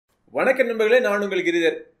வணக்கம் நண்பர்களே, நான் உங்கள்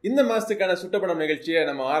கிரிதர். இந்த மாசத்துக்கான சுட்டப்படம் நிகழ்ச்சியை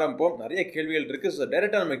நம்ம ஆரம்பிப்போம். நிறைய கேள்விகள் இருக்கு. ஸோ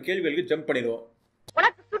டைரக்டா நம்ம கேள்விகளுக்கு ஜம்ப் பண்ணிடுவோம்.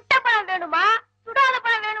 உனக்கு சுட்டப்படம் வேணுமா சுடாத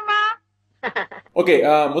படம் வேணுமா? ஓகே,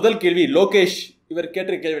 முதல் கேள்வி லோகேஷ் இவர்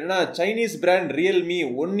கேட்ட கேள்வி என்னன்னா, சைனீஸ் பிராண்ட் ரியல்மி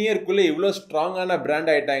 1 இயர்க்குள்ள இவ்வளோ ஸ்ட்ராங்கான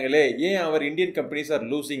பிராண்ட் ஆயிட்டாங்களே, ஏன் அவர் Indian companies are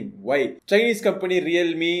losing why? Chinese company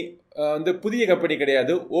Realme வந்து புதிய கம்பெனி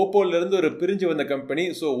கிடையாது, ஓப்போல இருந்து ஒரு பிரிஞ்சு வந்த கம்பெனி.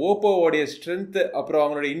 ஸோ ஓப்போவோடைய ஸ்ட்ரென்த், அப்புறம்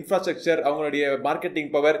அவங்களுடைய இன்ஃப்ராஸ்ட்ரக்சர், அவங்களுடைய மார்க்கெட்டிங்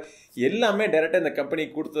பவர் எல்லாமே டைரெக்டாக இந்த கம்பெனி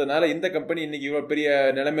கொடுத்ததுனால இந்த கம்பெனி இன்னைக்கு இவ்வளோ பெரிய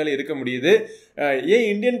நிலைமையில இருக்க முடியுது. ஏன்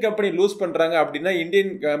இந்தியன் கம்பெனி லூஸ் பண்றாங்க அப்படின்னா,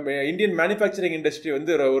 இந்தியன் மேனுஃபேக்சரிங் இண்டஸ்ட்ரி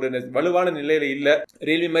வந்து ஒரு வலுவான நிலையில இல்லை.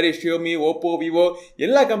 ரியல்மி மாதிரி ஷியோமி, ஓப்போ, விவோ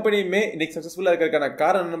எல்லா கம்பெனியுமே இன்னைக்கு சக்சஸ்ஃபுல்லா இருக்கிறதுக்கான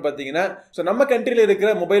காரணம் என்னன்னு பார்த்தீங்கன்னா, ஸோ நம்ம கண்ட்ரியில்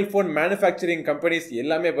இருக்கிற மொபைல் ஃபோன் மேனுஃபேக்சரிங் கம்பெனிஸ்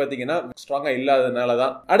எல்லாமே பார்த்தீங்கன்னா ஸ்ட்ராங்கா இல்லாததுனால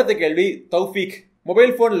தான். அடுத்த கேள்வி தௌஃபீக்.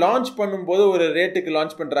 மொபைல் ஃபோன் லான்ச் பண்ணும்போது ஒரு ரேட்டுக்கு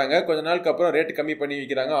லான்ச் பண்ணுறாங்க, கொஞ்ச நாளுக்கு அப்புறம் ரேட்டு கம்மி பண்ணி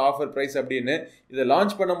வைக்கிறாங்க, ஆஃபர் ப்ரைஸ் அப்படின்னு. இதை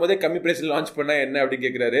லான்ச் பண்ணும்போதே கம்மி ப்ரைஸில் லான்ச் பண்ணால் என்ன அப்படின்னு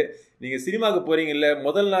கேட்குறாரு. நீங்கள் சினிமாவுக்கு போகிறீங்கல்ல,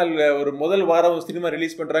 முதல் வாரம் சினிமா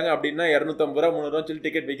ரிலீஸ் பண்ணுறாங்க அப்படின்னா 250 ரூபா 300 சொல்லி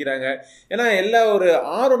டிக்கெட் வைக்கிறாங்க. ஏன்னா எல்லா ஒரு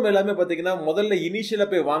ஆர்வம் எல்லாமே பார்த்தீங்கன்னா முதல்ல இனிஷியலாக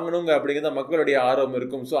போய் வாங்கணுங்க அப்படிங்கிறத மக்களுடைய ஆர்வம்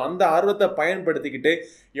இருக்கும். ஸோ அந்த ஆர்வத்தை பயன்படுத்திக்கிட்டு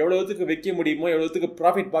எவ்வளோத்துக்கு விற்க முடியுமோ, எவ்வளோத்துக்கு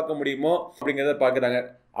ப்ராஃபிட் பார்க்க முடியுமோ அப்படிங்கிறத பார்க்குறாங்க.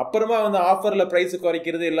 அப்புறமா வந்து ஆஃபரில் ப்ரைஸு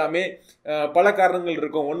குறைக்கிறது எல்லாமே பல காரணங்கள்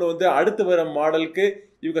இருக்கும். ஒன்று வந்து அடுத்து வர மாடலுக்கு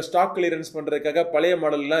இவங்க ஸ்டாக் கிளியரன்ஸ் பண்ணுறதுக்காக பழைய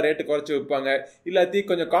மாடல்லாம் ரேட்டு குறைச்சி வைப்பாங்க. இல்லாட்டி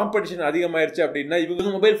கொஞ்சம் காம்படிஷன் அதிகமாயிருச்சு அப்படின்னா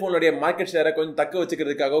இவங்க மொபைல் ஃபோனுடைய மார்க்கெட் ஷேரை கொஞ்சம் தக்க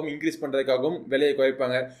வச்சுக்கிறதுக்காகவும் இன்க்ரீஸ் பண்ணுறதுக்காகவும் விலையை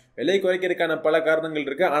குறைப்பாங்க. விலையை குறைக்கிறதுக்கான பல காரணங்கள்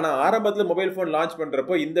இருக்கு. ஆனால் ஆரம்பத்தில் மொபைல் ஃபோன் லான்ச்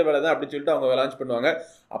பண்ணுறப்போ இந்த விலை தான் அப்படின்னு சொல்லிட்டு அவங்க லான்ச் பண்ணுவாங்க.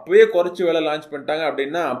 அப்போவே குறைச்சி விலை லான்ச் பண்ணிட்டாங்க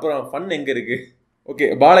அப்படின்னா அப்புறம் ஃபன் எங்கே இருக்கு? ஓகே,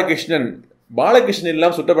 பாலகிருஷ்ணன்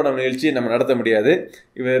இல்லாமல் சுட்டப்படம் நிகழ்ச்சி நம்ம நடத்த முடியாது.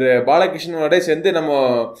 இவர் பாலகிருஷ்ணனோட சேர்ந்து நம்ம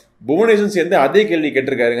புவனேஸ்வரன் சேர்ந்து அதே கேள்வி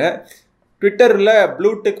கேட்டிருக்காருங்க. ட்விட்டரில்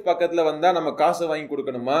ப்ளூடெக் பக்கத்தில் வந்தால் நம்ம காசை வாங்கி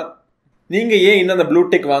கொடுக்கணுமா? நீங்கள் ஏன் இன்னும் அந்த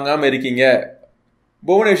ப்ளூடெக் வாங்காமல் இருக்கீங்க?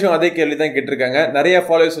 புவனேஸ்வரும் அதே கேள்வி தான் கேட்டிருக்காங்க. நிறைய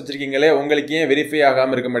ஃபாலோவர்ஸ் வச்சிருக்கீங்களே, உங்களுக்கு ஏன் வெரிஃபை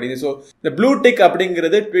ஆகாமல் இருக்க மாட்டேங்குது? ஸோ இந்த ப்ளூடெக்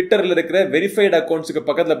அப்படிங்கிறது ட்விட்டரில் இருக்கிற வெரிஃபைடு அக்கௌண்ட்ஸுக்கு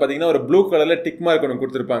பக்கத்தில் பார்த்தீங்கன்னா ஒரு ப்ளூ கலரில் டிக் மார்க் ஒன்று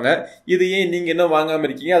கொடுத்துருப்பாங்க. இது ஏன் நீங்கள் இன்னும் வாங்காமல்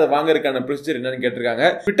இருக்கீங்க, அதை வாங்குறதுக்கான ப்ரொசீஜர் என்னன்னு கேட்டிருக்காங்க.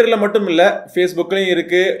 ட்விட்டரில் மட்டும் இல்லை, ஃபேஸ்புக்லையும்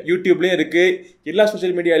இருக்குது, யூடியூப்லையும் இருக்குது, எல்லா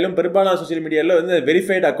சோஷியல் மீடியாவிலும் பெரும்பாலான சோஷியல் மீடியாவில் வந்து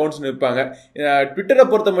வெரிஃபைடு அக்கௌண்ட்ஸ் இருப்பாங்க. ட்விட்டரை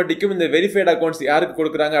பொறுத்த மட்டும் இந்த வெரிஃபைடு அக்கௌண்ட்ஸ் யாருக்கு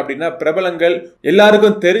கொடுக்குறாங்க அப்படின்னா, பிரபலங்கள்,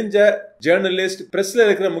 எல்லாருக்கும் தெரிஞ்ச ஜேர்னலிஸ்ட், பிரஸ்ல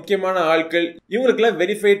இருக்கிற முக்கியமான ஆட்கள், இவங்களுக்குலாம்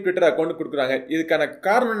வெரிஃபைட் ட்விட்டர் அக்கௌண்ட் கொடுக்குறாங்க. இதுக்கான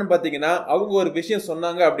காரணம் என்ன பார்த்தீங்கன்னா, அவங்க ஒரு விஷயம்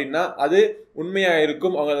சொன்னாங்க அப்படின்னா அது உண்மையா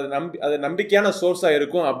இருக்கும், அவங்க அது நம்பிக்கையான சோர்ஸா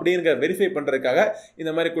இருக்கும் அப்படிங்கிற வெரிஃபை பண்றதுக்காக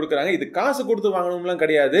இந்த மாதிரி கொடுக்குறாங்க. இது காசு கொடுத்து வாங்கணும்லாம்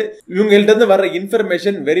கிடையாது. இவங்கள்ட்ட இருந்து வர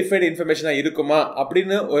இன்ஃபர்மேஷன் வெரிஃபைடு இன்ஃபர்மேஷனா இருக்குமா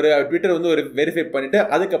அப்படின்னு ஒரு ட்விட்டர் வந்து ஒரு வெரிஃபை பண்ணிட்டு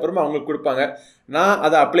அதுக்கப்புறமா அவங்களுக்கு கொடுப்பாங்க. நான்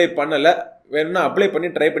அதை அப்ளை பண்ணல, வேணும்னா அப்ளை பண்ணி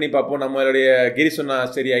ட்ரை பண்ணி பார்ப்போம், நம்மளுடைய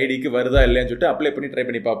GiriSonnaSeri ஐடிக்கு வருதா இல்லையான்னு சொல்லிட்டு அப்ளை பண்ணி ட்ரை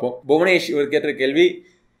பண்ணி பார்ப்போம். புவனேஷ் இவர் கேட்ட கேள்வி,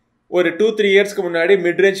 ஒரு 2-3 இயர்ஸ்க்கு முன்னாடி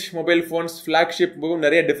மிட்ரேஞ்ச் மொபைல் ஃபோன்ஸ் ஃப்ளாக்ஷிப்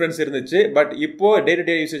நிறைய டிஃப்ரென்ஸ் இருந்துச்சு. பட் இப்போ day to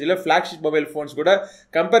day யூசேஜில் flagship mobile phones கூட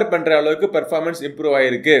கம்பேர் பண்ணுற அளவுக்கு பெர்ஃபார்மன்ஸ் இம்ப்ரூவ்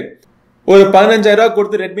ஆயிருக்கு. ஒரு 15,000 ரூபா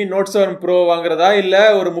கொடுத்து ரெட்மி நோட் 7 ப்ரோ வாங்குறதா, இல்லை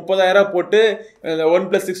ஒரு 30,000 போட்டு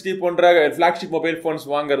OnePlus 60 போன்ற ஃப்ளாக்ஷிப் மொபைல் ஃபோன்ஸ்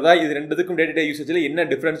வாங்குறதா, இது ரெண்டுத்துக்கும் டே டு டே யூசேஜில் என்ன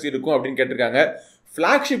டிஃப்ரென்ஸ் இருக்கும் அப்படின்னு கேட்டிருக்காங்க.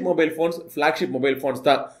 ஃப்ளாக்ஷிப் மொபைல் ஃபோன்ஸ்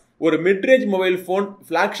தான். ஒரு midrange mobile phone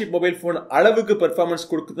flagship mobile phone அளவுக்கு பெர்ஃபார்மன்ஸ்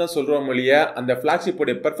கொடுக்கு தான் சொல்கிறோம் இல்லையா, அந்த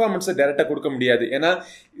ஃப்ளாக்ஷிப்போடைய பெர்ஃபார்மன்ஸை டேரெக்டாக கொடுக்க முடியாது. ஏன்னா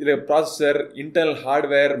இதில் processor, internal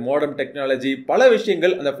hardware, modern technology, பல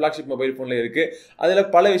விஷயங்கள் அந்த ஃப்ளாக்ஷிப் மொபைல் ஃபோனில் இருக்குது.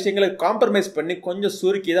 அதில் பல விஷயங்களை காம்ப்ரமைஸ் பண்ணி கொஞ்சம்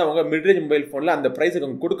சுருக்கி தான் அவங்க மிட்ரேஞ்ச் மொபைல் ஃபோனில் அந்த ப்ரைஸுக்கு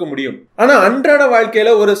அவங்க கொடுக்க முடியும். ஆனால் அன்றாட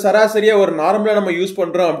வாழ்க்கையில் ஒரு சராசரியாக ஒரு நார்மலாக நம்ம யூஸ்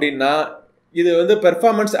பண்ணுறோம் அப்படின்னா இது வந்து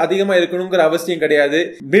பெர்ஃபார்மன்ஸ் அதிகமாக இருக்கணுங்கிற அவசியம் கிடையாது.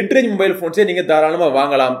 மிட்ரேஞ்ச் மொபைல் ஃபோன்ஸே நீங்கள் தாராளமாக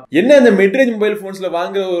வாங்கலாம். என்ன இந்த மிட்ரேஞ்ச் மொபைல் ஃபோன்ஸில்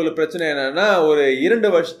வாங்குற ஒரு பிரச்சனை என்னன்னா, ஒரு 2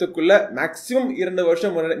 வருஷத்துக்குள்ள, மேக்ஸிமம் 2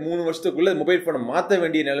 வருஷம் 3 வருஷத்துக்குள்ள மொபைல் ஃபோனை மாற்ற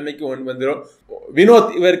வேண்டிய நிலைமைக்கு வந்துடும்.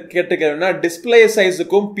 வினோத் இவர் கேட்டுக்கிறதுனா, டிஸ்பிளே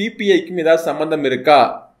சைஸுக்கும் பிபிஐக்கும் ஏதாவது சம்பந்தம் இருக்கா?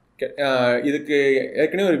 இதுக்கு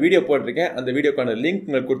ஏற்கனவே ஒரு வீடியோ போட்டிருக்கேன், அந்த வீடியோக்கான லிங்க்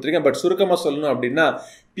உங்களுக்கு கொடுத்துருக்கேன். பட் சுருக்கமாக சொல்லணும் அப்படின்னா,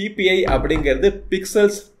 பிபிஐ அப்படிங்கிறது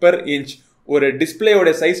பிக்சல்ஸ் பெர் இன்ச். ஒரு டிஸ்பிளேயோட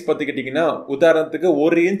சைஸ் பார்த்துக்கிட்டிங்கன்னா, உதாரணத்துக்கு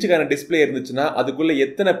 1 இன்ச்சுக்கான டிஸ்பிளே இருந்துச்சுன்னா அதுக்குள்ள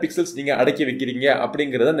எத்தனை பிக்சல்ஸ் நீங்கள் அடக்கி வைக்கிறீங்க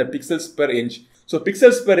அப்படிங்கிறது அந்த pixels per inch. So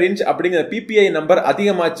pixels per inch அப்படிங்கிற பிபிஐ நம்பர்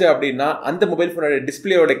அதிகமாச்சு அப்படின்னா அந்த மொபைல் ஃபோனோட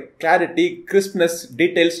டிஸ்பிளேயோட கிளாரிட்டி, கிறிஸ்ப்னஸ்,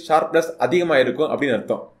 டீடைல்ஸ், ஷார்ப்னஸ் அதிகமாக இருக்கும் அப்படின்னு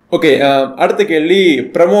அர்த்தம். ஓகே, அடுத்த கேள்வி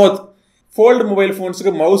பிரமோத். ஃபோல்டு மொபைல்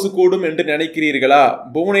ஃபோன்ஸுக்கு மவுஸ் கூடும் என்று நினைக்கிறீர்களா?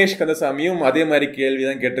 புவனேஷ் கந்தசாமியும் அதே மாதிரி கேள்வி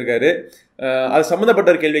தான் கேட்டிருக்காரு. அது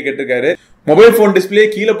சம்பந்தப்பட்ட ஒரு கேள்வி கேட்டிருக்காரு. மொபைல் ஃபோன் டிஸ்பிளே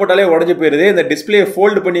கீழே போட்டாலே உடஞ்சு போயிருது, இந்த டிஸ்பிளே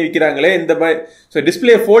ஃபோல்டு பண்ணி விற்கிறாங்களே, இந்த மாதிரி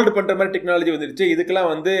டிஸ்பிளே ஃபோல்டு பண்ற மாதிரி டெக்னாலஜி வந்துருச்சு,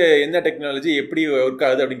 இதுக்கெல்லாம் வந்து என்ன டெக்னாலஜி எப்படி ஒர்க்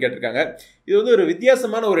ஆகுது அப்படின்னு கேட்டிருக்காங்க. இது வந்து ஒரு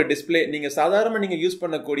வித்தியாசமான ஒரு டிஸ்பிளே. நீங்க சாதாரண நீங்க யூஸ்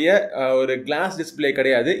பண்ணக்கூடிய ஒரு கிளாஸ் டிஸ்பிளே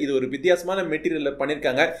கிடையாது, இது ஒரு வித்தியாசமான மெட்டீரியல்ல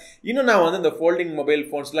பண்ணிருக்காங்க. இன்னும் நான் வந்து இந்த ஃபோல்டிங் மொபைல்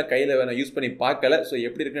போன்ஸ்லாம் கையில நான் யூஸ் பண்ணி பார்க்கல, ஸோ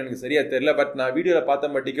எப்படி இருக்குன்னு எனக்கு சரியா தெரியல. பட் நான் வீடியோல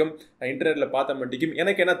பார்த்த மட்டும், இன்டர்நெட்ல பார்த்த மட்டும்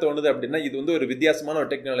எனக்கு என்ன தோணுது அப்படின்னா, இது வந்து ஒரு வித்தியாசமான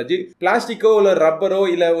ஒரு டெக்னாலஜி. பிளாஸ்டிக்கோ இல்ல ரப்பரோ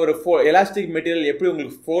இல்ல ஒரு எலாஸ்டிக் மெட்டீரியல் எப்படி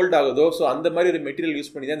உங்களுக்கு ஃபோல்ட் ஆகுதோ, ஸோ அந்த மாதிரி ஒரு மெட்டீரியல்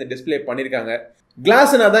யூஸ் பண்ணி தான் இந்த டிஸ்பிளே பண்ணிருக்காங்க.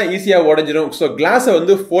 கிளாஸ்னா தான் ஈஸியா உடஞ்சிரும், ஸோ கிளாஸை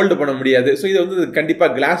வந்து ஃபோல்டு பண்ண முடியாது. ஸோ இது வந்து கண்டிப்பா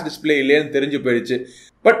கிளாஸ் டிஸ்பிளே இல்லைன்னு தெரிஞ்சு போயிடுச்சு.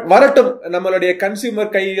 பட் வரட்டும், நம்மளுடைய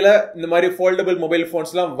கன்சியூமர் கையில இந்த மாதிரி ஃபோல்டபிள் மொபைல்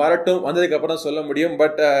போன்ஸ்லாம் வரட்டும், வந்ததுக்கு அப்புறம் சொல்ல முடியும்.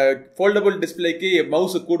 பட் ஃபோல்டபிள் டிஸ்பிளேக்கு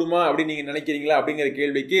மவுஸ் கூடுமா அப்படின்னு நீங்க நினைக்கிறீங்களா அப்படிங்கிற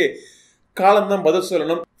கேள்விக்கு காலம் தான் பதில்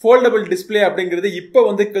சொல்லணும். ஃபோல்டபிள் டிஸ்பிளே அப்படிங்கிறது இப்போ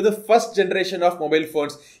வந்து first generation of mobile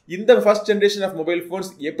phones. இந்த first generation of mobile phones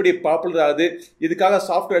எப்படி பாப்புலர் ஆகுது, இதுக்காக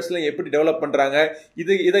சாஃப்ட்வேர்ஸ்லாம் எப்படி டெவலப் பண்றாங்க,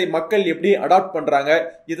 இதை மக்கள் எப்படி அடாப்ட் பண்றாங்க,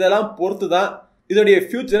 இதெல்லாம் பொறுத்து தான் இதோடைய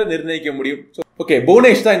ஃபியூச்சரை நிர்ணயிக்க முடியும். ஓகே,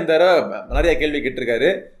 புவனேஷ் தான் இந்த நிறைய கேள்வி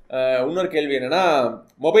கேட்டிருக்காரு. இன்னொரு கேள்வி என்னன்னா,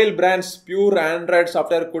 mobile brands pure Android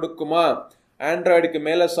software கொடுக்குமா, ஆண்ட்ராய்டுக்கு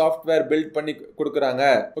மேல சாஃப்ட்வேர் பில்ட் பண்ணி கொடுக்குறாங்க.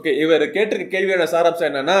 ஓகே, இவர் கேட்டிருக்க கேள்வியோட சாராம்சம்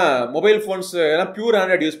என்னன்னா, மொபைல் போன்ஸ் எல்லாம் பியூர்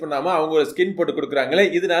ஆண்ட்ராய்டு யூஸ் பண்ணாம அவங்க ஒரு ஸ்கின் போட்டு கொடுக்குறாங்களே,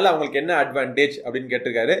 இதனால அவங்களுக்கு என்ன அட்வான்டேஜ் அப்படின்னு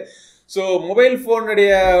கேட்டிருக்காரு. ஸோ மொபைல்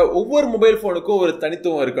போனுடைய ஒவ்வொரு மொபைல் போனுக்கும் ஒரு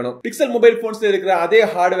தனித்துவம் இருக்கணும். பிக்சல் மொபைல் போன்ஸ்ல இருக்கிற அதே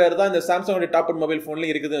ஹார்ட்வேர் தான் இந்த சாம்சங் டாப் அண்ட் மொபைல்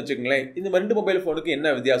போன்ல இருக்குதுன்னு வச்சுக்கோங்களேன். இந்த ரெண்டு மொபைல் போனுக்கு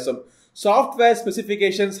என்ன வித்தியாசம்? சாஃப்ட்வேர்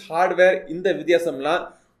ஸ்பெசிஃபிகேஷன்ஸ், ஹார்ட்வேர், இந்த வித்தியாசம்லாம்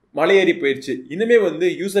மலையேறி போயிடுச்சு. இனிமே வந்து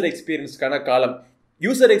யூசர் எக்ஸ்பீரியன்ஸ்க்கான காலம்.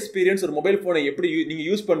 யூசர் எக்ஸ்பீரியன்ஸ் ஒரு மொபைல் போனை எப்படி நீங்க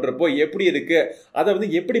யூஸ் பண்றப்போ எப்படி இருக்கு, அதை வந்து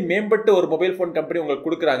எப்படி மேம்பட்ட ஒரு மொபைல் போன் கம்பெனி உங்களுக்கு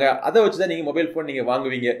கொடுக்குறாங்க, அதை வச்சுதான் நீங்க மொபைல் போன் நீங்க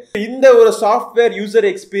வாங்குவீங்க. இந்த ஒரு சாஃப்ட்வேர் யூசர்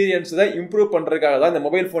எக்ஸ்பீரியன்ஸ் தான் இம்ப்ரூவ் பண்றதுக்காக தான் இந்த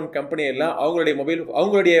மொபைல் போன் கம்பெனி எல்லாம்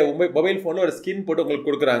அவங்களுடைய மொபைல் போன்ல ஒரு ஸ்கின் போட்டு உங்களுக்கு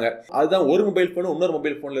கொடுக்குறாங்க. அதுதான் ஒரு மொபைல் போன் இன்னொரு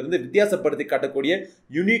மொபைல் போன்ல இருந்து வித்தியாசப்படுத்தி காட்டக்கூடிய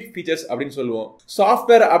யூனிக் ஃபீச்சர்ஸ் அப்படின்னு சொல்லுவோம்.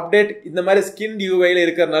 சாஃப்ட்வேர் அப்டேட் இந்த மாதிரி ஸ்கின் யூஐல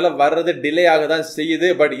இருக்கிறதுனால வர்றது டிலே ஆக தான் செய்யுது.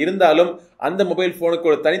 பட் இருந்தாலும் அந்த மொபைல் போனுக்கு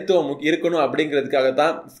ஒரு தனித்துவம் இருக்கணும் அப்படிங்கிறதுக்காக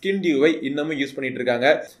தான் ஸ்கின் யூஐ இன்னமும் யூஸ் பண்ணிட்டு இருக்காங்க.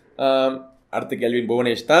 அடுத்த கேள்வி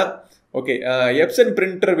புவனேஷ் தான். ஓகே, எப்சன்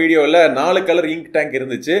பிரிண்டர் வீடியோவில் 4 கலர் இங்க் டேங்க்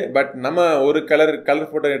இருந்துச்சு. பட் நம்ம ஒரு கலர்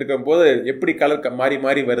ஃபோட்டோ எடுக்கும் போது எப்படி கலர் மாறி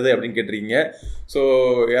மாறி வருது அப்படின்னு கேட்டிருக்கீங்க. ஸோ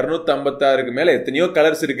 256க்கு மேலே எத்தனையோ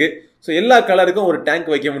கலர்ஸ் இருக்கு. ஸோ எல்லா கலருக்கும் ஒரு டேங்க்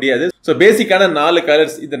வைக்க முடியாது. ஸோ பேசிக்கான 4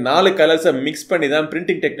 கலர்ஸ், இந்த 4 கலர்ஸை மிக்ஸ் பண்ணி தான்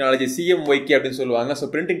பிரிண்டிங் டெக்னாலஜி CMYK அப்படின்னு சொல்லுவாங்க. ஸோ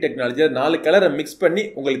பிரிண்டிங் டெக்னாலஜி 4 கலரை மிக்ஸ் பண்ணி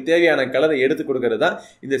உங்களுக்கு தேவையான கலரை எடுத்து கொடுக்கறது தான்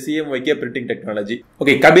இந்த CMYK printing technology.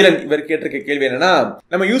 Okay, Kabilan இவர் கேட்டிருக்க கேள்வி என்னன்னா,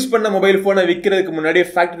 நம்ம யூஸ் பண்ண மொபைல் போனை விற்கிறதுக்கு முன்னாடி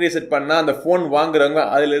ஃபேக்டரி ரீசெட் பண்ணா அந்த போன் வாங்குறவங்க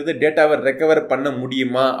அதுல இருந்து டேட்டாவை ரெக்கவர் பண்ண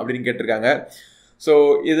முடியுமா அப்படின்னு கேட்டிருக்காங்க. ஸோ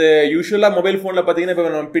இது யூஸ்வலாக மொபைல் ஃபோனில் பார்த்தீங்கன்னா இப்போ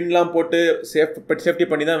நம்ம பின்லாம் போட்டு சேஃப்டி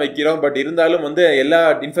பண்ணி தான் வைக்கிறோம். பட் இருந்தாலும் வந்து எல்லா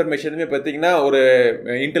இன்ஃபர்மேஷனுமே பார்த்தீங்கன்னா ஒரு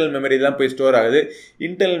இன்டர்னல் மெமரி தான் போய் ஸ்டோர் ஆகுது.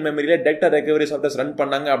 இன்டர்னல் மெமரியில் டேட்டா ரெக்கவரி சாஃப்ட்வேர்ஸ் ரன்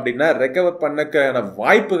பண்ணாங்க அப்படின்னா ரெக்கவர் பண்ணக்கான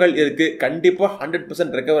வாய்ப்புகள் இருக்குது. கண்டிப்பாக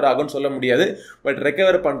 100% ரெக்கவர் ஆகும்னு சொல்ல முடியாது, பட்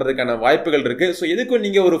ரெக்கவர் பண்ணுறதுக்கான வாய்ப்புகள் இருக்குது. ஸோ எதுக்கும்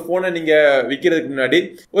நீங்கள் ஒரு ஃபோனை நீங்கள் விற்கிறதுக்கு முன்னாடி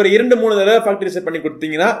ஒரு 2-3 தடவை ஃபேக்டரி செட் பண்ணி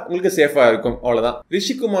கொடுத்தீங்கன்னா உங்களுக்கு சேஃபாக இருக்கும். அவ்வளோதான்.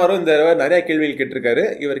 ரிஷிகுமாரும் இந்த நிறைய கேள்விகள் கேட்டிருக்காரு.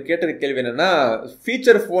 இவர் கேட்ட கேள்வி என்னன்னா,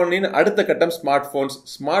 ஃபீச்சர் போனின் அடுத்த கட்டம் ஸ்மார்ட்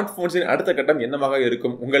போன்ஸின் அடுத்த கட்டம் என்னவாக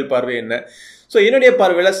இருக்கும், உங்கள் பார்வை என்ன? ஸோ என்னுடைய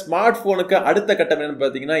பார்வையில் ஸ்மார்ட் போனுக்கு அடுத்த கட்டம் என்னன்னு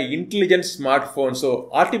பார்த்தீங்கன்னா intelligent smart phone. So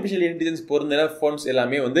artificial intelligence பொருந்தின bones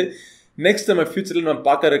எல்லாமே வந்து நெக்ஸ்ட் நம்ம ஃபியூச்சரில் நம்ம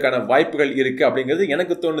பார்க்கறதுக்கான வாய்ப்புகள் இருக்கு அப்படிங்கிறது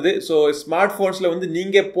எனக்கு தோணுது. ஸோ ஸ்மார்ட் போன்ஸ்ல வந்து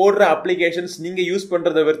நீங்க போடுற அப்ளிகேஷன்ஸ் நீங்க யூஸ்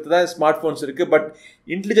பண்றதை விருத்து தான் ஸ்மார்ட் போன்ஸ் இருக்கு. பட்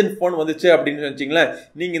இன்டெலிஜென்ட் போன் வந்துச்சு அப்படின்னு வச்சிங்களேன்,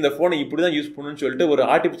 நீங்க இந்த போனை இப்படிதான் யூஸ் பண்ணணும்னு சொல்லிட்டு ஒரு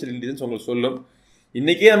ஆர்டிஃபிஷியல் இன்டெலிஜென்ஸ் உங்களுக்கு சொல்லும்.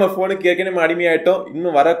 இன்னைக்கே நம்ம போனுக்கு ஏற்கனவே அடிமையாயிட்டோம்,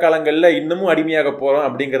 இன்னும் வர காலங்களில் இன்னமும் அடிமையாக போறோம்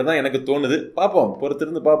அப்படிங்கிறது தான் எனக்கு தோணுது. பார்ப்போம்,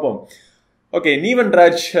 பொறுத்திருந்து பார்ப்போம். ஓகே,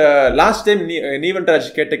 நீவன்ராஜ் லாஸ்ட் டைம் நீவன்ராஜ்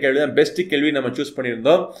கேட்ட கேள்வி தான் பெஸ்ட் கேள்வி நம்ம சூஸ்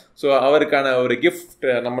பண்ணியிருந்தோம். ஸோ அவருக்கான ஒரு கிஃப்ட்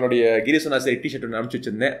நம்மளுடைய GiriSonnaSeri டிஷர்ட் ஒன்று அனுப்பிச்சு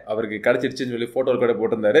வச்சிருந்தேன், அவருக்கு கிடைச்சிருச்சுன்னு சொல்லி ஃபோட்டோ கூட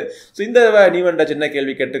போட்டிருந்தாரு. ஸோ இந்த நீவன்ராஜ் என்ன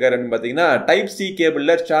கேள்வி கேட்டுக்காருன்னு பார்த்தீங்கன்னா, டைப் C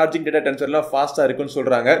கேபிளில் சார்ஜிங் டேட்டா ட்ரான்ஸ்ஃபர்லாம் ஃபாஸ்ட்டாக இருக்குன்னு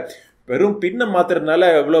சொல்கிறாங்க. வெறும் பின்னை மாத்துறதுனால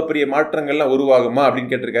எவ்வளோ பெரிய மாற்றங்கள்லாம் உருவாகுமா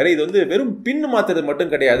அப்படின்னு கேட்டிருக்காரு. இது வந்து வெறும் பின்னு மாத்துறது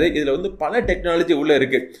மட்டும் கிடையாது, இதில் வந்து பல டெக்னாலஜி உள்ள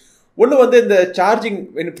இருக்கு. ஒன்று வந்து இந்த சார்ஜிங்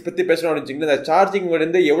பற்றி பேசணும்னு வச்சுக்கோங்க, இந்த சார்ஜிங்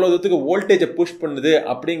வந்து எவ்வளோ தூரத்துக்கு வோல்டேஜை புஷ் பண்ணுது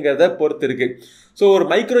அப்படிங்கிறத பொறுத்து இருக்கு. ஸோ ஒரு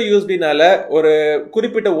மைக்ரோ யூஎஸ்பினால ஒரு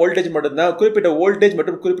குறிப்பிட்ட வோல்டேஜ்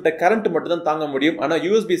மற்றும் குறிப்பிட்ட கரண்ட் மட்டும் தான் தாங்க முடியும். ஆனால்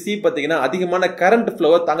USB-C பார்த்தீங்கன்னா அதிகமான கரண்ட்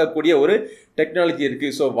ஃப்ளோவை தாங்கக்கூடிய ஒரு டெக்னாலஜி இருக்கு.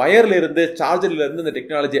 ஸோ வயர்ல இருந்து சார்ஜர்ல இருந்து இந்த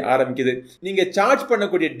டெக்னாலஜி ஆரம்பிக்குது. நீங்க சார்ஜ்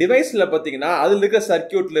பண்ணக்கூடிய டிவைஸ்ல பார்த்தீங்கன்னா அதில் இருக்கிற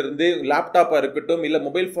சர்க்கியூட்ல இருந்து லேப்டாப்பா இருக்கட்டும், இல்லை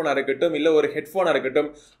மொபைல் போனா இருக்கட்டும், இல்லை ஒரு ஹெட்ஃபோனா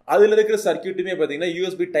இருக்கட்டும், அதில் இருக்கிற சர்க்கியூட்டுமே பார்த்தீங்கன்னா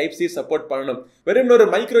USB Type-C சப்போர்ட் பண்ணணும். வெறும் ஒரு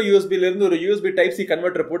மைக்ரோ யூஎஸ்பில இருந்து ஒரு யூஎஸ்பி டைப் சி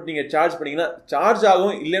கன்வெர்ட்டர் போட்டு நீங்க சார்ஜ் பண்ணீங்கன்னா சார்ஜ்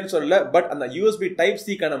ஆகும், இல்லைன்னு சொல்லல. பட் அந்த யூஎஸ்பி டைப்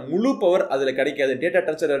சிக்கான முழு பவர் அதுல கிடைக்காது. டேட்டா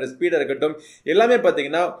ட்ரான்ஸ்ஃபர் ஸ்பீடா இருக்கட்டும் எல்லாமே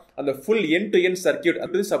பாத்தீங்கன்னா அந்த full end to end circuit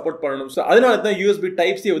அது சப்போர்ட் பண்ணணும். ஸோ அதனால தான் யூஎஸ்பி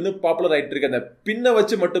டைப் சி வந்து பாப்புலர் ஆயிட்டு இருக்கு. அந்த பின்னை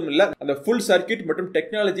வச்சு மட்டும் இல்ல, அந்த ஃபுல் சர்க்யூட் மற்றும்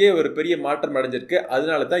டெக்னாலஜியே ஒரு பெரிய மாற்றம் அடைஞ்சிருக்கு.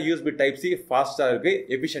 அதனால தான் யூஎஸ்பி டைப் சி ஃபாஸ்டா இருக்கு,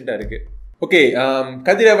 எஃபிஷியன்டா இருக்கு. ஓகே,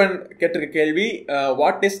 கதிரவன் கேட்டிருக்க கேள்வி,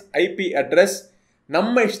 வாட் இஸ் ஐபி அட்ரஸ்?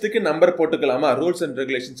 நம்ம இஷ்டத்துக்கு நம்பர் போட்டுக்கலாமா? ரூல்ஸ் அண்ட்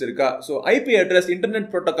ரெகுலேஷன்ஸ் இருக்கா? So IP address,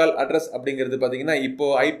 internet protocol address அப்படிங்கிறது பார்த்தீங்கன்னா இப்போ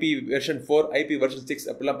ஐபி வெர்ஷன் 4, ஐபி வெர்ஷன்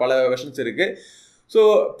 6 அப்படிலாம் பல வெர்ஷன்ஸ் இருக்கு. ஸோ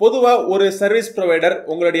பொதுவாக ஒரு சர்வீஸ் ப்ரொவைடர்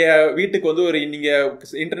உங்களுடைய வீட்டுக்கு வந்து ஒரு நீங்கள்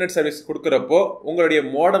இன்டர்நெட் சர்வீஸ் கொடுக்குறப்போ உங்களுடைய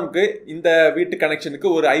மோடம்க்கு இந்த வீட்டு கனெக்ஷனுக்கு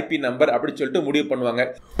ஒரு ஐபி நம்பர் அப்படின்னு சொல்லிட்டு முடிவு பண்ணுவாங்க.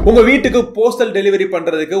 உங்கள் வீட்டுக்கு போஸ்டல் டெலிவரி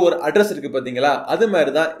பண்ணுறதுக்கு ஒரு அட்ரஸ் இருக்குது பார்த்தீங்களா? அது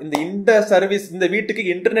மாதிரி தான் இந்த சர்வீஸ், இந்த வீட்டுக்கு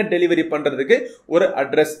இன்டர்நெட் டெலிவரி பண்ணுறதுக்கு ஒரு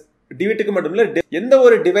அட்ரஸ். வீட்டுக்கு மட்டும் இல்ல, எந்த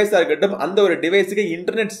ஒரு டிவைஸா இருக்கட்டும் அந்த ஒரு டிவைஸுக்கு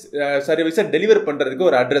இன்டர்நெட் சர்வீஸை டெலிவர் பண்றதுக்கு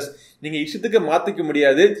ஒரு அட்ரஸ் நீங்க இஷ்டத்துக்கு மாத்திக்க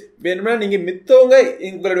முடியாது. வேணும்னா நீங்க மித்தவங்க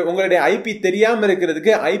உங்களுடைய ஐபி தெரியாம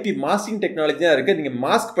இருக்கிறதுக்கு ஐபி மாஸ்கிங் டெக்னாலஜி தான் இருக்கு, நீங்க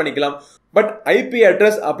மாஸ்க் பண்ணிக்கலாம். பட் ஐபி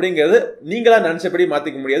அட்ரஸ் அப்படிங்கிறது நீங்களா நினைச்சபடி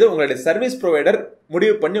மாத்திக்க முடியாது. உங்களுடைய சர்வீஸ் ப்ரொவைடர்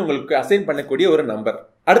முடிவு பண்ணி உங்களுக்கு அசைன் பண்ணக்கூடிய ஒரு நம்பர்.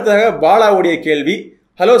 அடுத்ததாக பாலாவுடைய கேள்வி,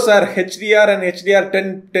 hello sir, HDR and HDR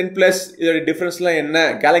 10+ இதோட டிஃபரன்ஸ்லாம் என்ன?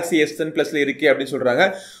 கேலக்ஸி S10+ இருக்கு அப்படின்னு சொல்றாங்க.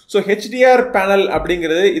 ஸோ HDR பேனல்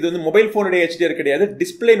அப்படிங்கிறது இது வந்து மொபைல் போனுடைய HDR கிடையாது,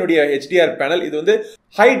 டிஸ்பிளேனுடைய HDR பேனல். இது வந்து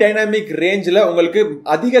ஹை டைனாமிக் ரேஞ்சில் உங்களுக்கு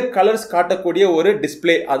அதிக கலர்ஸ் காட்டக்கூடிய ஒரு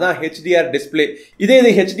டிஸ்பிளே, அதான் HDR டிஸ்பிளே. இதே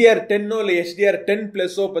இது HDR 10 இல்லை HDR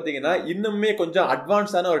 10+ பார்த்தீங்கன்னா இன்னுமே கொஞ்சம்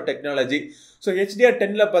அட்வான்ஸான ஒரு டெக்னாலஜி. ஸோ HDR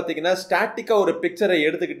 10ல பார்த்தீங்கன்னா ஸ்டாட்டிக்கா ஒரு பிக்சரை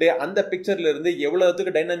எடுத்துக்கிட்டு அந்த பிக்சர்ல இருந்து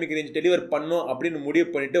எவ்வளவுக்கு டைனாமிக் ரேஞ்ச் டெலிவர் பண்ணும் அப்படின்னு முடிவு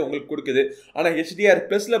பண்ணிட்டு உங்களுக்கு கொடுக்குது. ஆனால் HDR+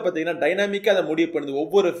 பார்த்தீங்கன்னா டைனாமிக்கா அதை முடிவு பண்ணுது.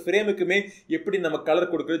 ஒவ்வொரு ஃப்ரேமுக்குமே எப்படி நம்ம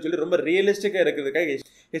கலர் கொடுக்குறது சொல்லி ரொம்ப ரியலிஸ்டிக்கா இருக்கிறதுக்காக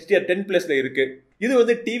HDR 10+ இருக்கு. இது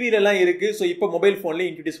வந்து டிவில எல்லாம் இருக்கு. ஸோ இப்போ மொபைல் போன்லயும்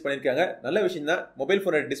இன்ட்ரோடியூஸ் பண்ணிருக்காங்க. நல்ல விஷயம் தான். மொபைல்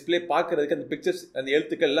போனோட டிஸ்பிளே பார்க்கறதுக்கு அந்த பிக்சர்ஸ், அந்த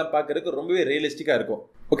எழுத்துக்கள் எல்லாம் பார்க்கறதுக்கு ரொம்பவே ரியலிஸ்டிக்கா இருக்கும்.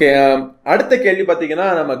 ஓகே, அடுத்த கேள்வி பார்த்தீங்கன்னா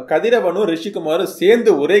நம்ம கதிரவனும் ரிஷிகுமாரும்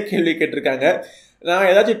சேர்ந்து ஒரே கேள்வி கேட்டிருக்காங்க. நான்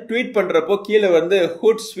ஏதாச்சும் ட்வீட் பண்றப்போ கீழே வந்து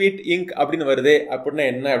Hootsuite Inc. அப்படின்னு வருது, அப்படின்னா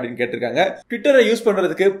என்ன அப்படின்னு கேட்டிருக்காங்க. ட்விட்டரை யூஸ்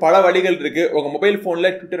பண்றதுக்கு பல வழிகள் இருக்கு. உங்க மொபைல்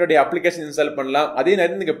போன்ல ட்விட்டருடைய அப்ளிகேஷன் இன்ஸ்டால் பண்ணலாம். அதே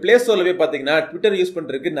நேரம் நீங்க பிளே ஸ்டோர்ல போய் பாத்தீங்கன்னா ட்விட்டர் யூஸ்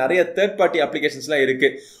பண்றதுக்கு நிறைய தேர்ட் பார்ட்டி அப்ளிகேஷன்ஸ்லாம் இருக்கு.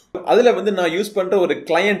 அதுல வந்து நான் யூஸ் பண்ற ஒரு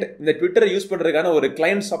கிளையண்ட், இந்த ட்விட்டரை யூஸ் பண்றதுக்கான ஒரு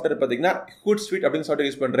கிளையண்ட் சாஃப்ட்வேர் பாத்தீங்கன்னா Hootsuite அப்படின்னு சாஃப்ட்வேர்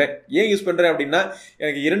யூஸ் பண்றேன். ஏன் யூஸ் பண்றேன் அப்படின்னா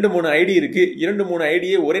எனக்கு 2-3 ஐடி இருக்கு. 2-3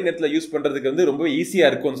 ஐடியை ஒரே நேரத்தில் யூஸ் பண்றதுக்கு வந்து ரொம்ப ஈஸியா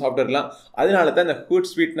இருக்கும் சாஃப்ட்வேர்லாம். அதனால தான் இந்த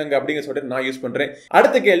Hootsuite அப்படிங்கிற சாஃப்ட்வேர் நான் யூஸ் பண்றேன்.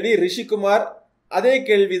 அடுத்த கேள்வி ரிஷிகுமார், அதே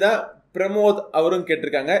கேள்விதான் பிரமோத் அவரும்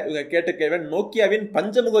கேட்டிருக்காங்க. இவங்க கேட்ட கேள்வி, நோக்கியாவின்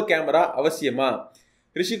பஞ்சமுக கேமரா அவசியமா?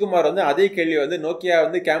 ரிஷிகுமார் வந்து அதே கேள்வி வந்து நோக்கியா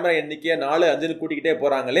வந்து கேமரா எண்ணிக்கையை 4, 5 கூட்டிக்கிட்டே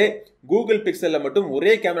போறாங்களே, கூகுள் பிக்சல்ல மட்டும்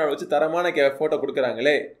ஒரே கேமரா வச்சு தரமான போட்டோ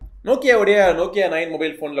கொடுக்குறாங்களே. நோக்கியா 9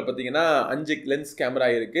 மொபைல் போன்ல பாத்தீங்கன்னா 5 லென்ஸ் கேமரா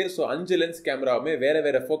இருக்கு. ஸோ 5 லென்ஸ் கேமராவுமே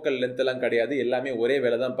வேற ஃபோக்கல் லென்த் எல்லாம் கிடையாது, எல்லாமே ஒரே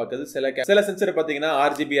வேலை தான் பார்க்குது. சில சென்சர் பாத்தீங்கன்னா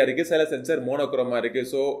RGB இருக்கு, சில சென்சர் மோனோக்ரோமா இருக்கு.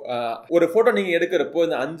 ஸோ ஒரு போட்டோ நீங்க எடுக்கிறப்போ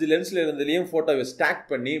இந்த 5 லென்ஸ்ல இருந்துலயும் போட்டோவை ஸ்டாக்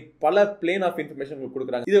பண்ணி பல பிளேன் ஆஃப் இன்ஃபர்மேஷன்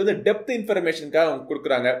கொடுக்குறாங்க. இது வந்து டெப்த் இன்ஃபர்மேஷனுக்காக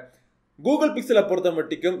கொடுக்குறாங்க. கூகுள் பிக்சலை பொறுத்த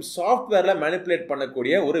மட்டும் சாஃப்ட்வேர்ல மேனிபுலேட்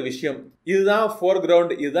பண்ணக்கூடிய ஒரு விஷயம். இதுதான்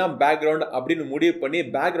ஃபோர்கிரவுண்ட், இதுதான் பேக்ரவுண்ட் அப்படின்னு முடிவு பண்ணி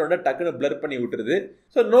பேக்ரவுண்டை டக்குன்னு பிளர் பண்ணி விட்டுருது.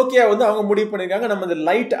 ஸோ நோக்கியா வந்து அவங்க முடிவு பண்ணிருக்காங்க, நம்ம இந்த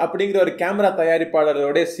லைட் அப்படிங்கிற ஒரு கேமரா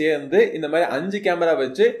தயாரிப்பாளரோட சேர்ந்து இந்த மாதிரி 5 கேமரா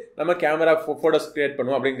வச்சு நம்ம கேமரா போட்டோஸ் கிரியேட்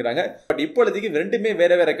பண்ணுவோம் அப்படிங்கிறாங்க. பட் இப்பொழுதைக்கு ரெண்டுமே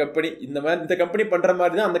வேற கம்பெனி. இந்த கம்பெனி பண்ற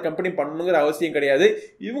மாதிரி தான் அந்த கம்பெனி பண்ணணுங்கிற அவசியம் கிடையாது.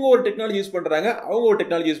 இவங்க ஒரு டெக்னாலஜி யூஸ் பண்றாங்க, அவங்க ஒரு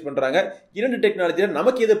டெக்னாலஜி யூஸ் பண்றாங்க. 2 டெக்னாலஜியில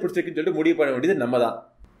நமக்கு எதை பிடிச்சிருக்குன்னு சொல்லிட்டு முடிவு பண்ண வேண்டியது நம்ம தான்.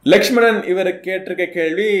 லக்ஷ்மணன் இவர் கேட்டிருக்க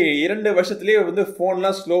கேள்வி, 2 வருஷத்துலயே வந்து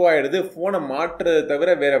போன்லாம் ஸ்லோ ஆயிடுது, போனை மாற்றுறதை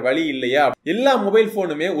தவிர வேற வழி இல்லையா? எல்லா மொபைல்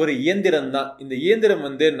போனுமே ஒரு இயந்திரம் தான். இந்த இயந்திரம்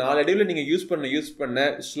வந்து நாளடைவில் நீங்க யூஸ் பண்ண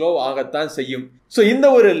ஸ்லோ ஆகத்தான் செய்யும். ஸோ இந்த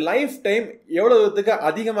ஒரு லைஃப் டைம் எவ்வளவுக்கு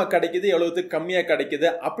அதிகமா கிடைக்குது, எவ்வளவுக்கு கம்மியா கிடைக்குது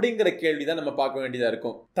அப்படிங்கிற கேள்வி தான் நம்ம பார்க்க வேண்டியதா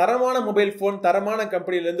இருக்கும். தரமான மொபைல் போன், தரமான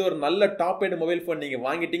கம்பெனில இருந்து ஒரு நல்ல டாப் எண்ட் மொபைல் போன் நீங்க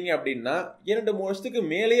வாங்கிட்டீங்க அப்படின்னா 2-3 வருஷத்துக்கு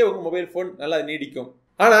மேலேயே உங்க மொபைல் போன் நல்லா நீடிக்கும்.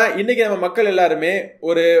 ஆனா இன்னைக்கு நம்ம மக்கள் எல்லாருமே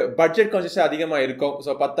ஒரு பட்ஜெட் கான்ஷியஸ் அதிகமா இருக்கும்.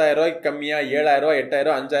 ஸோ 10,000 ரூபாய்க்கு கம்மியா 7,000 ரூபாய்,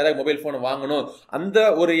 8,000, 5,000 மொபைல் போன் வாங்கணும். அந்த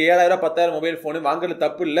ஒரு 7,000, 10,000 மொபைல் போன் வாங்குறது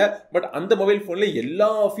தப்பு இல்லை. பட் அந்த மொபைல் போன்ல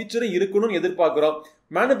எல்லா ஃபீச்சரும் இருக்கணும்னு எதிர்பார்க்கிறோம்.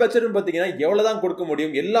 மேனுபேக்சர் பாத்தீங்கன்னா எவ்வளவுதான் கொடுக்க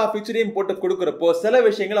முடியும்? எல்லா ஃபீச்சரையும் போட்டு கொடுக்குறப்போ சில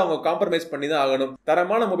விஷயங்கள் அவங்க காம்ப்ரமைஸ் பண்ணி தான் ஆகணும்.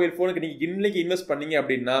 தரமான மொபைல் போனுக்கு நீங்க இன்னைக்கு இன்வெஸ்ட் பண்ணீங்க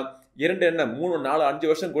அப்படின்னா 2 என்ன 3, 4, 5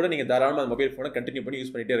 வருஷம் கூட நீங்க தாராளமா மொபைல் போனை கண்டினியூ பண்ணி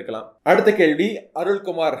யூஸ் பண்ணிட்டே இருக்கலாம். அடுத்த கேள்வி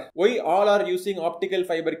Arulkumar, why all are using optical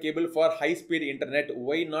fiber cable for high speed internet,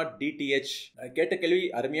 why not DTH? கேட்ட கேள்வி,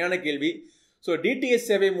 அருமையான கேள்வி. ஸோ டிடிஎச்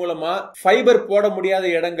சேவை மூலமா ஃபைபர் போட முடியாத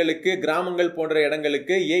இடங்களுக்கு, கிராமங்கள் போன்ற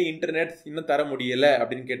இடங்களுக்கு ஏன் இன்டர்நெட் இன்னும் தர முடியல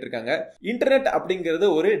அப்படின்னு கேட்டிருக்காங்க. இன்டர்நெட் அப்படிங்கிறது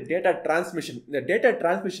ஒரு டேட்டா டிரான்ஸ்மிஷன். இந்த டேட்டா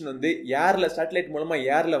டிரான்ஸ்மிஷன் வந்து ஏர்ல, சேட்டலைட் மூலமா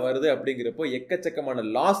ஏர்ல வருது அப்படிங்கிறப்போ எக்கச்சக்கமான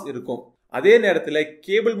லாஸ் இருக்கும். அதே நேரத்தில்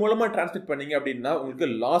கேபிள் மூலமா டிரான்ஸ்மிட் பண்ணீங்க அப்படின்னா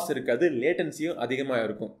உங்களுக்கு லாஸ் இருக்காது, லேட்டன்சியும் அதிகமாக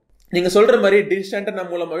இருக்கும். நீங்க சொல்ற மாதிரி டிஷ் ஆண்டனா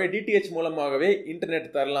மூலமாவே, டிடிஹெச் மூலமாகவே இன்டர்நெட்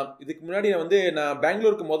தரலாம். இதுக்கு முன்னாடி நான்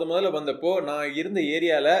பெங்களூருக்கு முதல்ல வந்தப்போ நான் இருந்த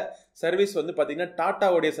ஏரியால சர்வீஸ் வந்து பாத்தீங்கன்னா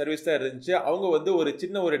டாட்டாவுடைய சர்வீஸ் தான் இருந்துச்சு. அவங்க வந்து ஒரு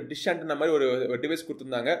சின்ன ஒரு டிஷ் ஆண்டனா மாதிரி ஒரு டிவைஸ்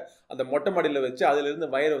கொடுத்துருந்தாங்க. அந்த மொட்டை மாடியில் வச்சு அதுல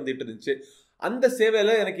இருந்து வயர் வந்துட்டு இருந்துச்சு. அந்த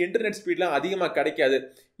சேவையில எனக்கு இன்டர்நெட் ஸ்பீட்லாம் அதிகமாக கிடைக்காது.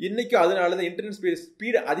 இன்னைக்கும் அதனால தான் இன்டர்நெட்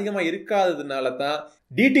ஸ்பீடு அதிகமாக இருக்காததுனால தான்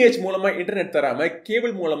டிடிஹெச் மூலமா இன்டர்நெட் தராம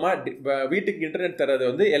கேபிள் மூலமா வீட்டுக்கு இன்டர்நெட் தரது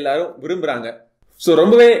வந்து எல்லாரும் விரும்புறாங்க. ஸோ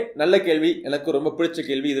ரொம்பவே நல்ல கேள்வி, எனக்கு ரொம்ப பிடிச்ச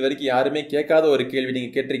கேள்வி. இது வரைக்கும் யாருமே கேட்காத ஒரு கேள்வி நீங்க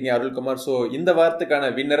கேட்டிருக்கீங்க அருள்குமார். ஸோ இந்த வாரத்துக்கான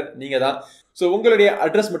வின்னர் நீங்க தான். ஸோ உங்களுடைய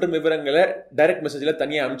அட்ரஸ் மற்றும் விவரங்களை டைரக்ட் மெசேஜ்ல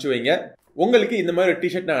தனியாக அனுப்பிச்சு வைங்க. உங்களுக்கு இந்த மாதிரி ஒரு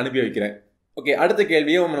டிஷர்ட் நான் அனுப்பி வைக்கிறேன். ஓகே, அடுத்த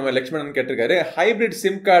கேள்வியும் நம்ம லக்ஷ்மணன் கேட்டிருக்காரு. Hybrid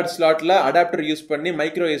sim card ஸ்லாட்ல adapter use பண்ணி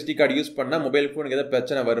மைக்ரோ எஸ்டி கார்டு யூஸ் பண்ணா மொபைல் ஃபோனுக்கு ஏதாவது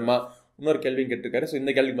பிரச்சனை வருமா? இன்னொரு கேள்வியும் கேட்டிருக்காரு. ஸோ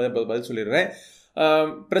இந்த கேள்விக்கு பதில் சொல்லிடுறேன்.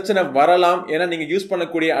 பிரச்சனை வரலாம். ஏன்னா நீங்க யூஸ்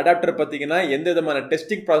பண்ணக்கூடிய அடாப்டர் பார்த்தீங்கன்னா எந்த விதமான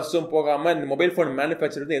டெஸ்டிங் ப்ராசஸும் போகாம, இந்த மொபைல் ஃபோன்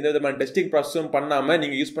மேனுஃபேக்சர் எந்த விதமான டெஸ்டிங் ப்ராசஸும் பண்ணாம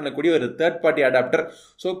நீங்க யூஸ் பண்ணக்கூடிய ஒரு தேர்ட் பார்ட்டி அடாப்டர்.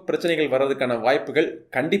 ஸோ பிரச்சனைகள் வர்றதுக்கான வாய்ப்புகள்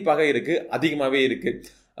கண்டிப்பாக இருக்கு, அதிகமாகவே இருக்கு.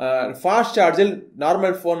 ஃபாஸ்ட் சார்ஜில்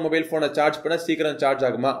நார்மல் ஃபோன், மொபைல் ஃபோனை சார்ஜ் பண்ண சீக்கிரம் சார்ஜ்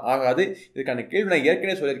ஆகுமா? ஆகாது. இதுக்கான கேள்வி நான்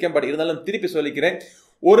ஏற்கனவே சொல்லியிருக்கேன். பட் இருந்தாலும் திருப்பி சொல்லிக்கிறேன்.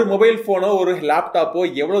 ஒரு மொபைல் ஃபோனோ ஒரு லேப்டாப்போ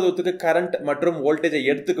எவ்வளவு தூரத்துக்கு கரண்ட் மற்றும் வோல்டேஜை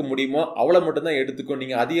எடுத்துக்க முடியுமோ அவ்வளோ மட்டும் தான் எடுத்துக்கும்.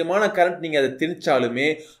 நீங்க அதிகமான கரண்ட் நீங்க அதை திணிச்சாலுமே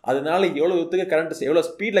அதனால எவ்வளவு தூரத்துக்கு கரண்ட், எவ்வளவு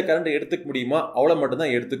ஸ்பீட்ல கரண்ட் எடுத்துக்க முடியுமோ அவ்வளோ மட்டும்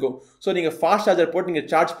தான் எடுத்துக்கும். ஸோ நீங்க ஃபாஸ்ட் சார்ஜர் போட்டு நீங்க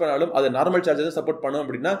சார்ஜ் பண்ணாலும் அது நார்மல் சார்ஜர் சப்போர்ட் பண்ணும்.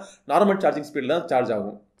 அப்படின்னா நார்மல் சார்ஜிங் ஸ்பீட்ல தான் சார்ஜ்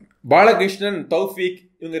ஆகும். பாலகிருஷ்ணன், தௌஃபிக்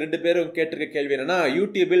இவங்க 2 பேரும் கேட்டிருக்க கேள்வி என்னன்னா,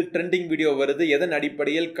 யூடியூபில் ட்ரெண்டிங் வீடியோ வருது, எதன்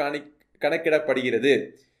அடிப்படையில் கணக்கிடப்படுகிறது?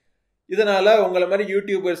 இதனால உங்களை மாதிரி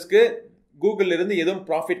யூடியூபர்ஸ்க்கு கூகுள்ல இருந்து எதுவும்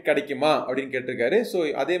ப்ராஃபிட் கிடைக்குமா அப்படின்னு கேட்டிருக்காரு. ஸோ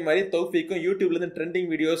அதே மாதிரி தௌஃபிக்கும் யூடியூப்ல இருந்து ட்ரெண்டிங்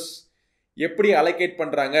வீடியோஸ் எப்படி அலோகேட்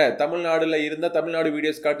பண்றாங்க? தமிழ்நாடுல இருந்தால் தமிழ்நாடு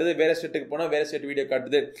வீடியோஸ் காட்டுது, வேற ஸ்டேட்டுக்கு போனால் வேற ஸ்டேட் வீடியோ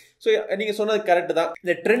காட்டுது. ஸோ நீங்க சொன்னது கரெக்ட் தான்.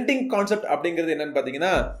 இந்த ட்ரெண்டிங் கான்செப்ட் அப்படிங்கிறது என்னன்னு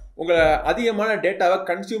பார்த்தீங்கன்னா, உங்களை அதிகமான டேட்டாவை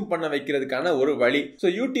கன்சியூம் பண்ண வைக்கிறதுக்கான ஒரு வழி. ஸோ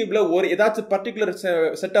யூடியூப்ல ஒரு ஏதாச்சும் பர்டிகுலர்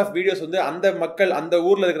செட் ஆஃப் வீடியோஸ் வந்து அந்த மக்கள், அந்த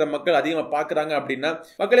ஊர்ல இருக்கிற மக்கள் அதிகமாக பார்க்குறாங்க அப்படின்னா,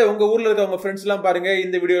 மக்களே உங்க ஊர்ல இருக்கிற உங்க ஃப்ரெண்ட்ஸ் எல்லாம் பாருங்க,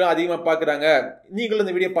 இந்த வீடியோ அதிகமாக பார்க்குறாங்க, நீங்களும்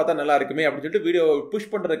இந்த வீடியோ பார்த்தா நல்லா இருக்குமே அப்படின்னு சொல்லிட்டு வீடியோ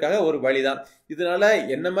புஷ் பண்றதுக்காக ஒரு வழி தான். இதனால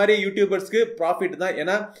என்ன மாதிரி யூடியூபர்ஸ்க்கு ப்ராஃபிட் தான்.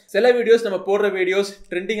 ஏன்னா சில வீடியோஸ், நம்ம போடுற வீடியோஸ்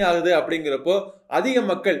ட்ரெண்டிங் ஆகுது அப்படிங்கிறப்போ அதிக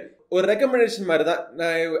மக்கள் ஒரு ரெக்கமெண்டேஷன் மாதிரி தான்,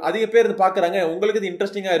 அதிக பேர் பார்க்குறாங்க, உங்களுக்கு இது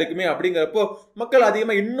இன்ட்ரெஸ்டிங்காக இருக்குமே அப்படிங்கிறப்போ மக்கள்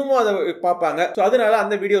அதிகமாக இன்னமும் அதை பார்ப்பாங்க. ஸோ அதனால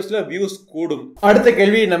அந்த வீடியோஸில் வியூஸ் கூடும். அடுத்த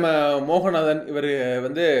கேள்வி நம்ம மோகநாதன், இவர்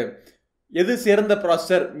வந்து எது சிறந்த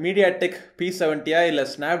ப்ராசஸர், மீடியாடெக் P70 இல்லை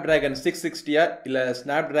ஸ்னாப்டிராகன் 660 இல்லை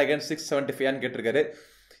ஸ்னாப்டிராகன் 675 கேட்டிருக்காரு.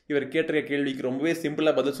 இவர் கேட்டிருக்க கேள்விக்கு ரொம்பவே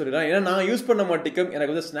சிம்பிளா பதில் சொல்லிடுறேன். ஏன்னா நான் யூஸ் பண்ண மாட்டேக்கும்,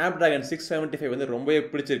 எனக்கு வந்து ஸ்னாப்டிராகன் 675 வந்து ரொம்பவே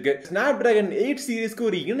பிடிச்சிருக்கு. ஸ்னாப்டிராகன் 8 சீரிஸ்க்கு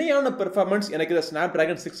ஒரு இணையான பெர்ஃபார்மன்ஸ் எனக்கு இந்த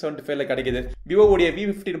ஸ்னாப்டிராகன் 675 கிடைக்குது. விவோவுடைய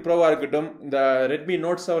V15 ப்ரோவா இருக்கட்டும், இந்த ரெட்மி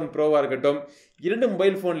நோட் 7 ப்ரோவா இருக்கட்டும், 2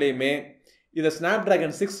 மொபைல் போன்லயுமே இந்த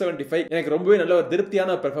ஸ்னாப்டிராகன் 675 எனக்கு ரொம்பவே நல்ல ஒரு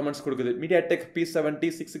திருப்தியான பெர்ஃபார்மன்ஸ் கொடுக்குது. மீடியாடெக் P70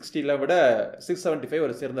 660 விட 675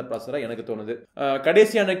 ஒரு சிறந்த ப்ராசஸரா எனக்கு தோணுது.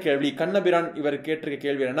 கடைசியான கேள்வி கண்ணபிரான், இவர் கேட்டிருக்க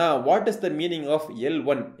கேள்வி என்னன்னா, what is the meaning of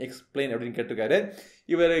L1 explain அப்படின்னு கேட்டிருக்காரு.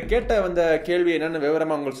 இவர் கேட்ட வந்த கேள்வி என்னன்னு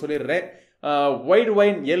விவரமா உங்களுக்கு சொல்லிடுறேன். வைட்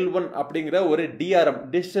வைன் L1 அப்படிங்கிற ஒரு DRM,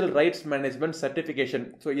 digital rights management certification.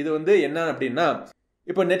 So இது வந்து என்ன அப்படின்னா,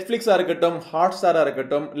 இப்போ நெட்ஃப்ளிக்ஸாக இருக்கட்டும், ஹாட்ஸ்டாராக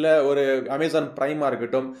இருக்கட்டும், இல்லை ஒரு அமேசான் பிரைமாக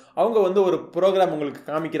இருக்கட்டும், அவங்க வந்து ஒரு ப்ரோக்ராம் உங்களுக்கு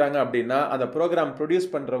காமிக்கிறாங்க அப்படின்னா அந்த ப்ரோக்ராம் ப்ரொடியூஸ்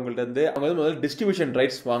பண்ணுறவங்கள்ட்ட இருந்து அவங்க வந்து முதல்ல டிஸ்ட்ரிபியூஷன்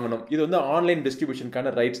ரைட்ஸ் வாங்கணும். இது வந்து ஆன்லைன்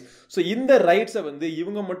டிஸ்ட்ரிபியூஷனுக்கான ரைட்ஸ். ஸோ இந்த ரைட்ஸை வந்து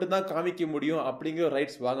இவங்க மட்டும் தான் காமிக்க முடியும் அப்படிங்கிற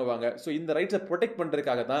ரைட்ஸ் வாங்குவாங்க. ஸோ இந்த ரைட்ஸை ப்ரொடெக்ட்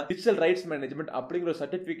பண்ணுறதுக்காக தான் டிஜிட்டல் ரைட்ஸ் மேனேஜ்மெண்ட் அப்படிங்கிற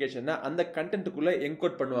சர்டிஃபிகேஷனை அந்த கண்டென்ட்டுக்குள்ள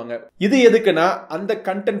என்கோட் பண்ணுவாங்க. இது எதுக்குன்னா, அந்த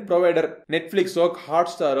கண்டென்ட் ப்ரொவைடர் நெட்ஃப்ளிக்ஸோ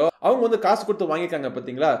ஹாட்ஸ்டாரோ அவங்க வந்து காசு கொடுத்து வாங்கிக்காங்க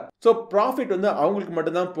பார்த்தீங்களா. ஸோ ப்ராஃபிட் வந்து அவங்களுக்கு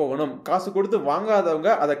மட்டும்தான் போகணும். காசு கொடுத்து வாங்காதவங்க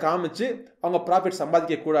அதை காமிச்சு அவங்க ப்ராஃபிட்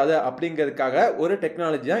சம்பாதிக்க கூடாது அப்படிங்கிறதுக்காக ஒரு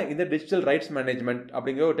டெக்னாலஜி தான் இந்த டிஜிட்டல் ரைட்ஸ் மேனேஜ்மெண்ட்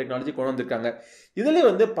அப்படிங்கிற ஒரு டெக்னாலஜி கொண்டு வந்திருக்காங்க. இதுல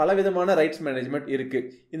வந்து பல விதமான ரைட்ஸ் மேனேஜ்மெண்ட் இருக்கு.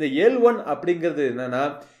 இந்த L1 அப்படிங்கிறது என்னன்னா,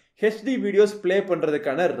 HD வீடியோஸ் பிளே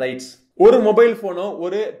பண்றதுக்கான ரைட்ஸ். ஒரு மொபைல் போனோ,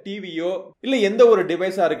 ஒரு டிவியோ, இல்ல எந்த ஒரு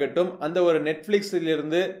டிவைஸா இருக்கட்டும், அந்த ஒரு நெட்ஃபிளிக்ஸ்ல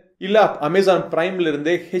இருந்து இல்ல அமேசான் பிரைம்ல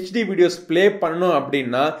இருந்து HD வீடியோஸ் பிளே பண்ணணும்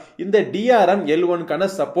அப்படின்னா இந்த DRM L1க்கான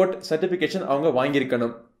சப்போர்ட் சர்டிபிகேஷன் அவங்க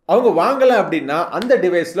வாங்கியிருக்கணும். அவங்க வாங்கல அப்படின்னா அந்த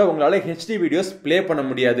டிவைஸ்ல உங்களால ஹெச்டி வீடியோஸ் பிளே பண்ண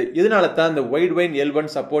முடியாது. இதனால தான் இந்த வைட் வைன் L1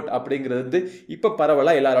 சப்போர்ட் அப்படிங்கிறது இப்ப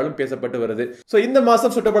பரவலா எல்லாராலும் பேசப்பட்டு வருது. சோ இந்த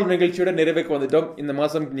மாசம் சுட்டப்பலம் நிகழ்ச்சியோட நிறைவுக்கு வந்துட்டோம். இந்த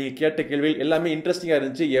மாசம் நீங்க கேட்ட கேள்வி எல்லாமே இன்ட்ரெஸ்டிங்கா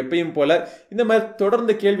இருந்துச்சு. எப்பயும் போல இந்த மாதிரி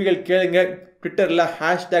தொடர்ந்து கேள்விகள் கேளுங்க. ட்விட்டர்ல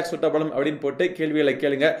 #சுட்டப்பலம் அப்படின்னு போட்டு கேள்விகளை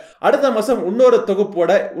கேளுங்க. அடுத்த மாசம் இன்னொரு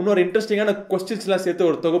தொகுப்போட இன்னொரு இன்ட்ரெஸ்டிங்கான கொஸ்டின்ஸ் எல்லாம் சேர்த்து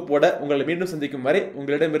ஒரு தொகுப்போட உங்களை மீண்டும் சந்திக்கும் வரை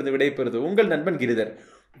உங்களிடமிருந்து விடைபெறுவது உங்கள் நண்பன் கிரிதர்.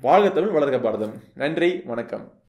 வாழ்க தமிழ், வளர்க பாரதம். நன்றி, வணக்கம்.